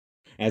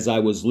As I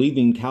was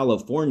leaving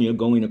California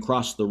going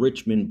across the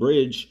Richmond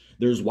Bridge,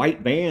 there's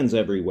white vans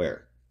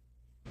everywhere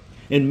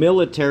and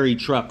military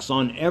trucks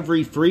on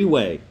every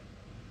freeway.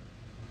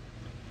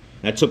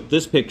 I took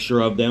this picture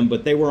of them,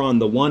 but they were on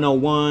the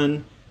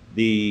 101,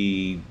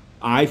 the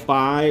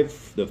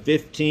I-5, the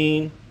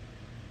 15.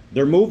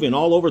 They're moving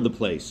all over the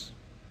place.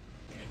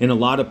 And a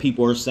lot of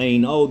people are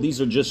saying, oh,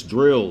 these are just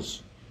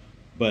drills.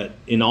 But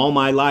in all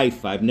my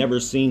life, I've never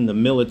seen the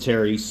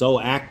military so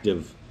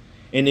active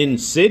and in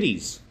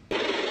cities.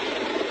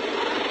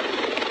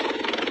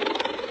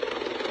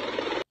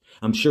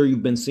 I'm sure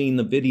you've been seeing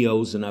the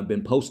videos, and I've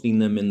been posting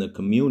them in the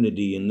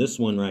community. In this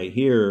one right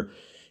here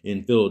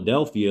in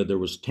Philadelphia, there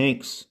was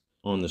tanks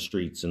on the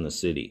streets in the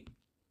city.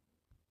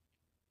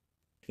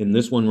 And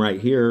this one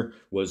right here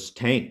was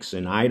tanks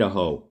in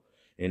Idaho,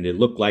 and it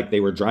looked like they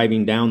were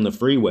driving down the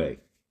freeway.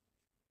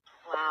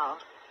 Wow,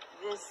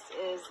 this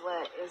is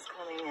what is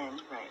coming in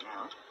right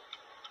now.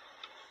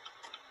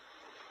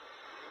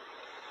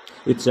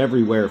 It's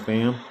everywhere,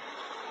 fam.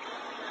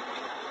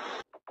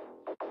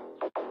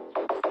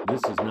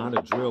 This is not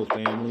a drill,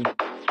 family.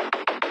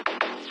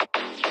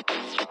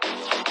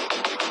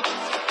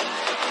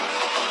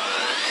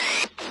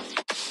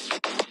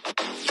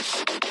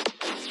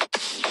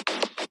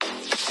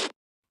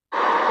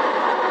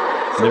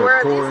 So where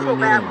are these little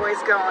bad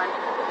boys going?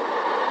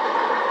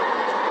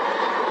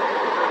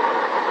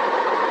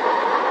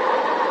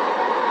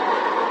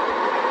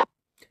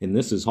 And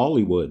this is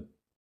Hollywood.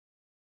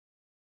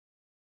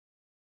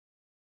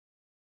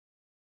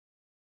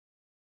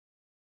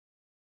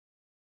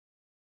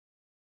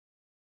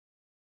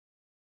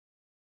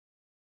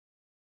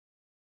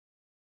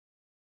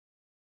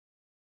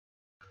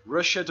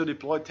 Russia to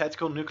deploy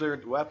tactical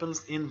nuclear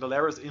weapons in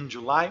Belarus in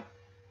July.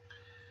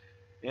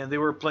 And they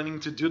were planning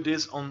to do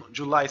this on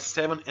July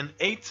 7 and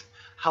 8.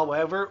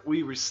 However,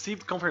 we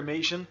received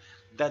confirmation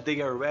that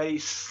they already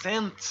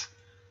sent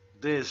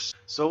this.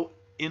 So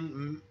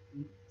in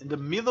the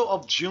middle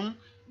of June,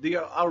 they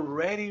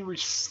already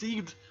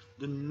received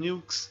the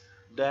nukes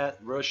that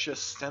Russia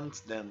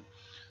sent them.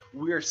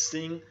 We are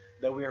seeing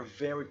that we are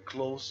very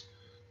close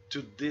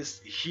to this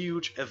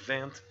huge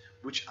event,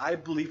 which I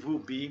believe will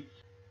be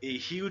a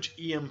huge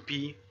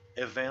EMP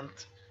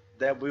event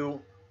that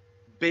will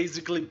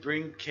basically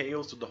bring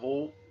chaos to the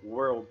whole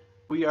world.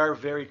 We are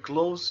very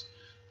close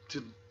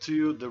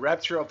to the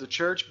rapture of the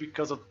church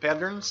because of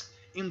patterns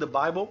in the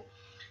Bible.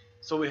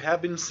 So we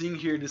have been seeing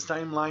here this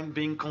timeline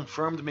being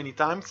confirmed many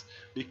times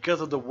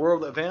because of the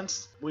world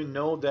events. We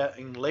know that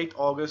in late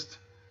August,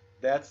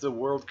 that's the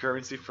world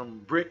currency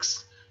from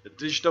BRICS, the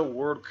digital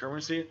world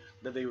currency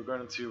that they were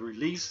going to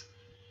release,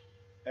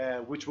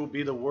 which will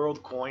be the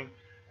world coin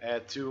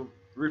to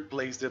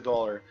replace the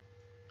dollar.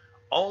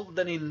 All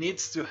that it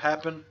needs to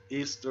happen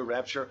is the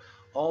rapture.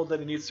 All that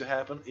it needs to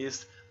happen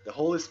is the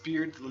Holy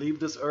Spirit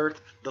leave this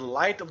earth, the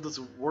light of this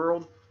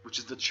world, which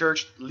is the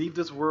church, leave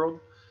this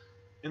world,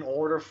 in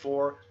order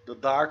for the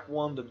dark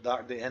one,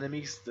 the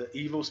enemies, the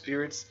evil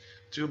spirits,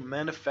 to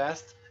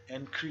manifest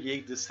and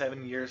create the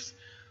 7 years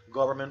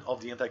government of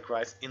the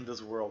Antichrist in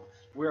this world.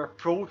 We're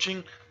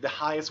approaching the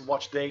highest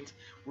watch date.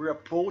 We're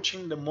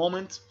approaching the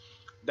moment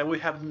that we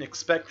have been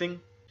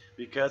expecting,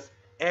 because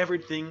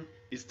everything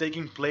is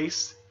taking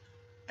place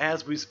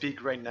as we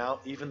speak right now.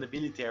 Even the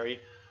military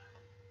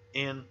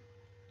in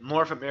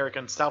North America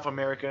and South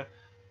America,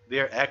 they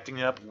are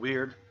acting up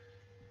weird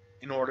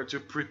in order to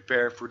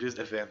prepare for this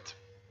event.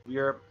 We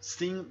are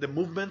seeing the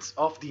movements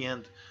of the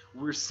end.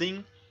 We're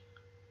seeing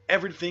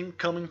everything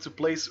coming to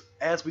place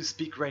as we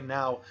speak right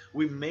now.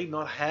 We may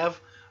not have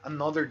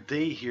another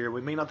day here.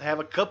 We may not have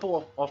a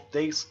couple of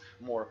days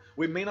more.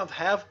 We may not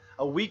have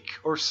a week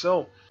or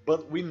so,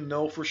 but we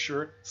know for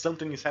sure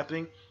something is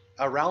happening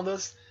around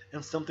us,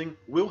 and something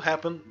will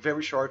happen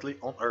very shortly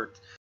on Earth.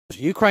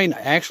 Ukraine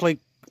actually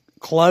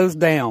closed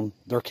down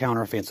their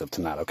counteroffensive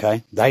tonight,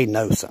 okay? They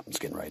know something's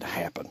getting ready to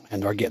happen,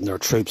 and they're getting their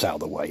troops out of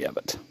the way of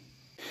it.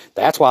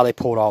 That's why they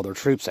pulled all their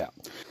troops out.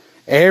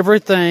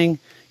 Everything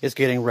is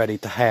getting ready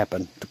to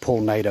happen to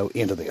pull NATO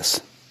into this.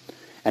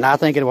 And I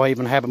think it will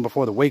even happen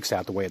before the week's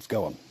out the way it's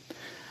going.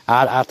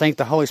 I think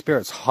the Holy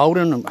Spirit's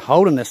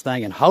holding this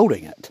thing and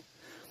holding it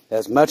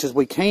as much as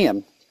we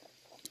can.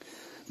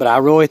 But I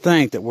really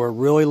think that we're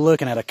really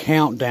looking at a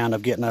countdown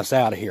of getting us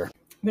out of here.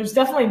 There's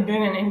definitely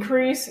been an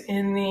increase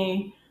in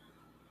the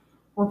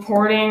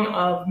reporting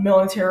of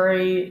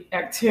military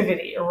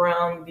activity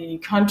around the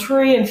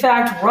country. In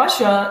fact,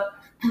 Russia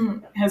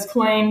has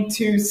claimed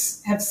to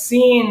have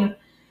seen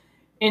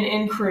an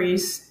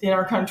increase in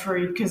our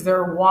country because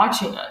they're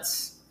watching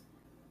us.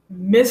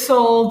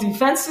 Missile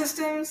defense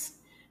systems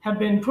have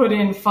been put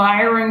in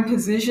firing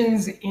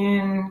positions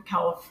in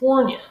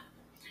California.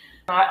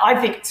 I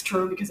think it's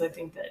true because I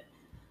think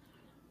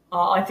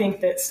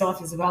that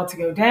stuff is about to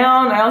go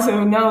down. I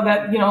also know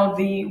that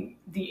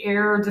the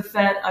air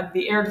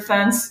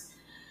defense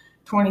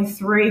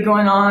 23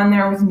 going on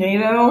there with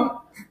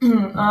NATO.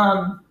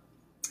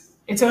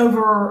 It's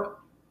over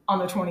on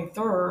the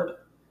 23rd.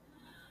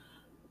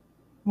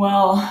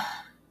 Well,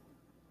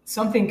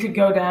 something could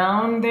go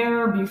down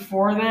there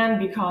before then,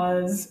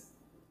 because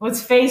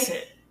let's face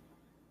it,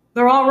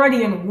 they're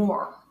already in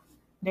war.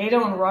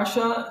 NATO and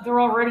Russia, they're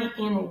already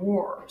in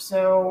war.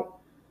 So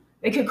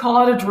they could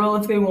call it a drill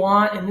if they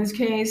want. In this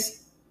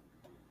case,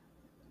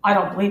 I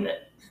don't believe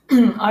it.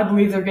 I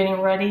believe they're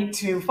getting ready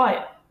to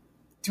fight,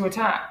 to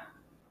attack.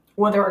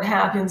 Whether it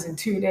happens in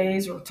 2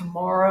 days or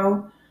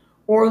tomorrow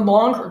or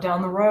longer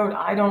down the road,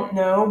 I don't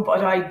know,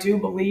 but I do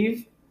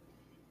believe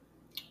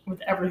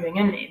with everything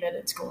in me that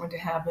it's going to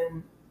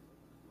happen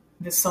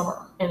this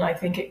summer. And I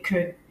think it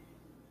could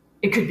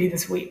be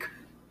this week.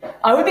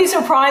 I would be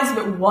surprised if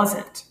it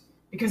wasn't,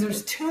 because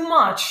there's too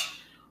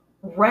much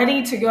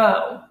ready to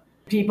go.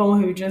 People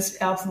who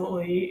just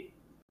absolutely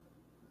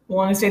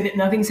want to say that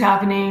nothing's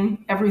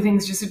happening,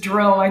 everything's just a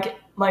drill,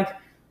 like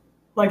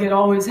it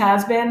always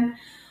has been.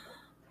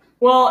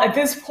 Well, at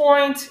this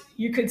point,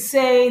 you could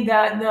say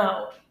that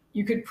no,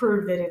 you could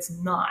prove that it's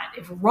not.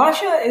 If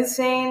Russia is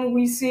saying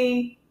we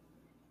see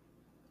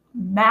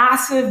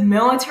massive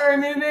military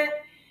movement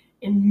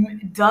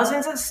in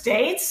dozens of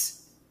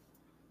states,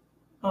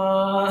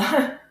 call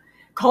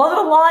it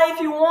a lie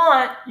if you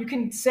want. You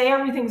can say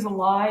everything's a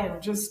lie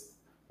and just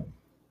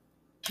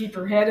keep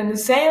your head in the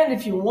sand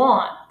if you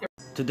want.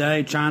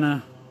 Today,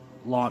 China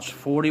launched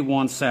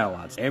 41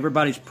 satellites.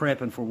 Everybody's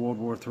prepping for World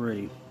War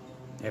III.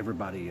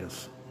 Everybody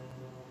is.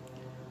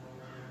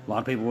 A lot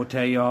of people will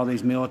tell you all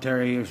these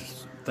military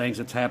things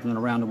that's happening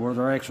around the world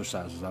are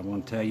exercises. I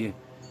want to tell you,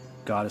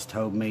 God has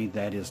told me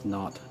that is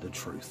not the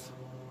truth.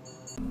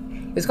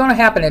 It's going to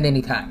happen at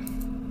any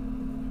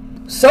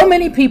time. So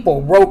many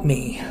people wrote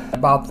me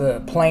about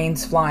the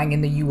planes flying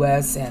in the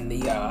U.S. and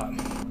the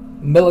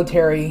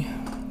military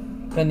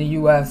in the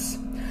U.S.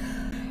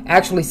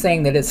 actually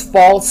saying that it's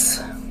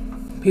false.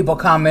 People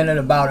commented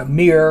about a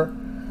mirror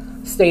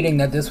stating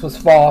that this was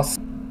false.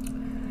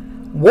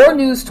 War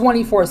News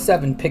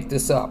 24/7 picked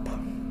this up,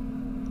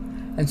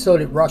 and so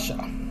did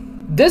Russia.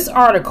 This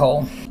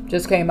article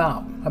just came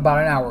out about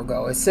an hour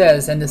ago. It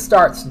says, and it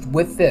starts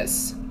with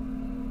this: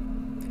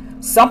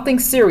 something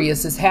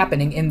serious is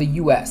happening in the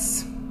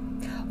U.S.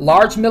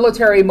 Large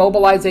military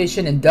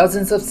mobilization in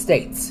dozens of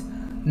states.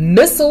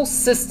 Missile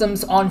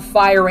systems on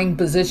firing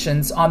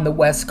positions on the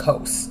West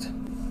Coast.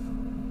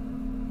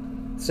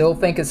 Still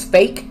think it's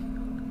fake?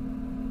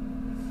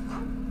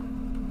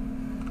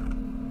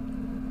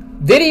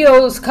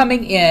 Videos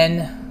coming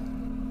in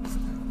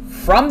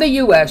from the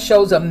U.S.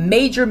 shows a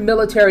major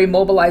military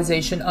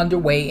mobilization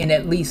underway in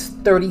at least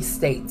 30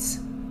 states.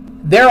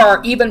 There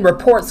are even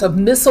reports of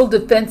missile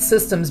defense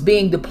systems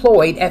being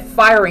deployed at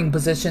firing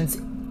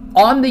positions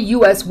on the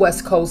U.S.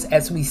 West Coast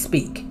as we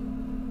speak.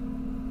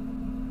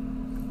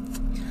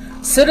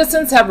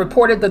 Citizens have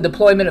reported the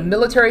deployment of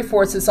military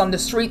forces on the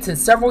streets in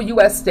several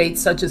U.S.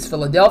 states such as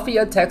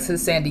Philadelphia,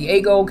 Texas, San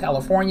Diego,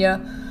 California,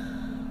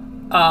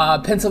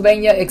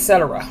 Pennsylvania,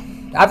 etc.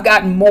 I've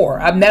gotten more.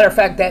 As a matter of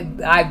fact, that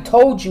I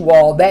told you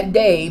all that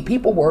day,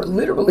 people were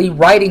literally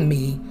writing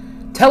me,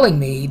 telling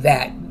me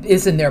that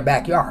it's in their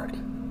backyard.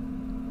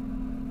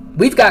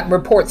 We've gotten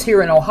reports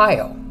here in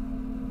Ohio.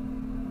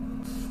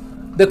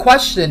 The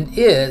question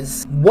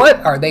is, what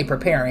are they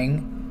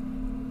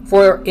preparing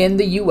for in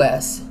the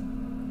U.S.,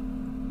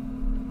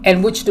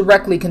 and which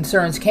directly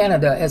concerns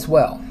Canada as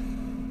well?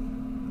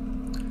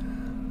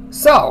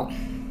 So,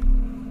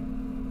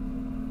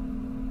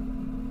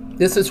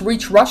 this has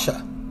reached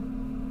Russia.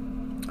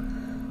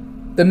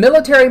 The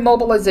military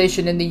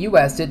mobilization in the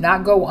U.S. did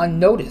not go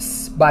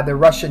unnoticed by the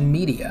Russian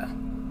media.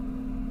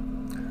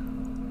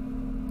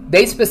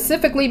 They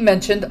specifically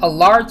mentioned a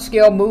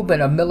large-scale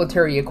movement of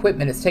military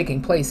equipment is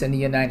taking place in the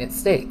United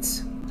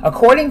States.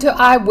 According to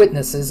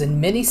eyewitnesses in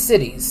many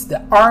cities,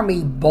 the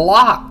Army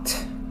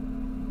blocked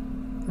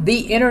the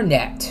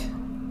internet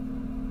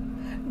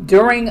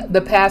during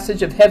the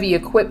passage of heavy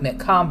equipment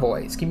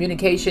convoys.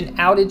 Communication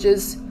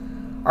outages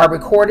are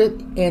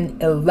recorded in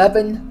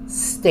 11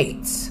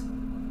 states.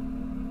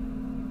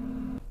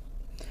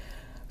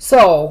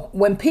 So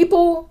when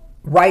people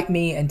write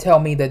me and tell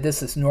me that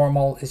this is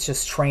normal, it's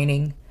just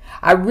training,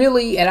 I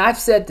really, and I've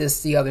said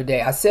this the other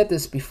day, I said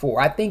this before,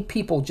 I think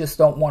people just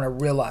don't want to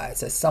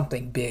realize that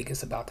something big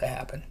is about to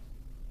happen.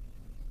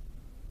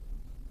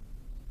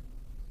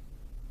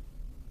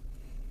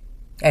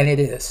 And it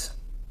is.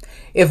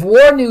 If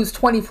War News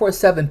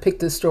 24/7 picked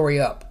this story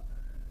up,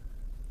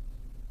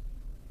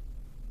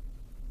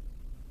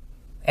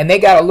 and they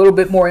got a little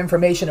bit more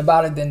information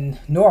about it than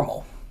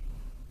normal.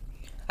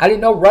 I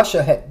didn't know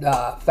Russia had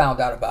found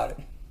out about it.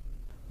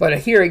 But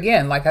here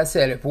again, like I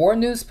said, if War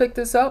News picked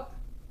this up,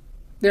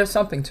 there's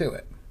something to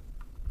it.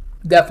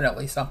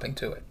 Definitely something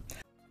to it.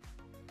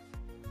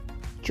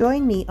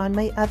 Join me on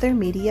my other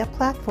media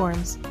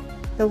platforms.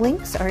 The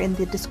links are in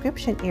the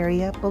description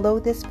area below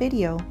this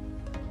video.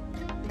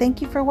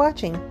 Thank you for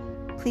watching.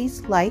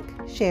 Please like,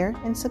 share,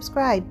 and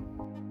subscribe.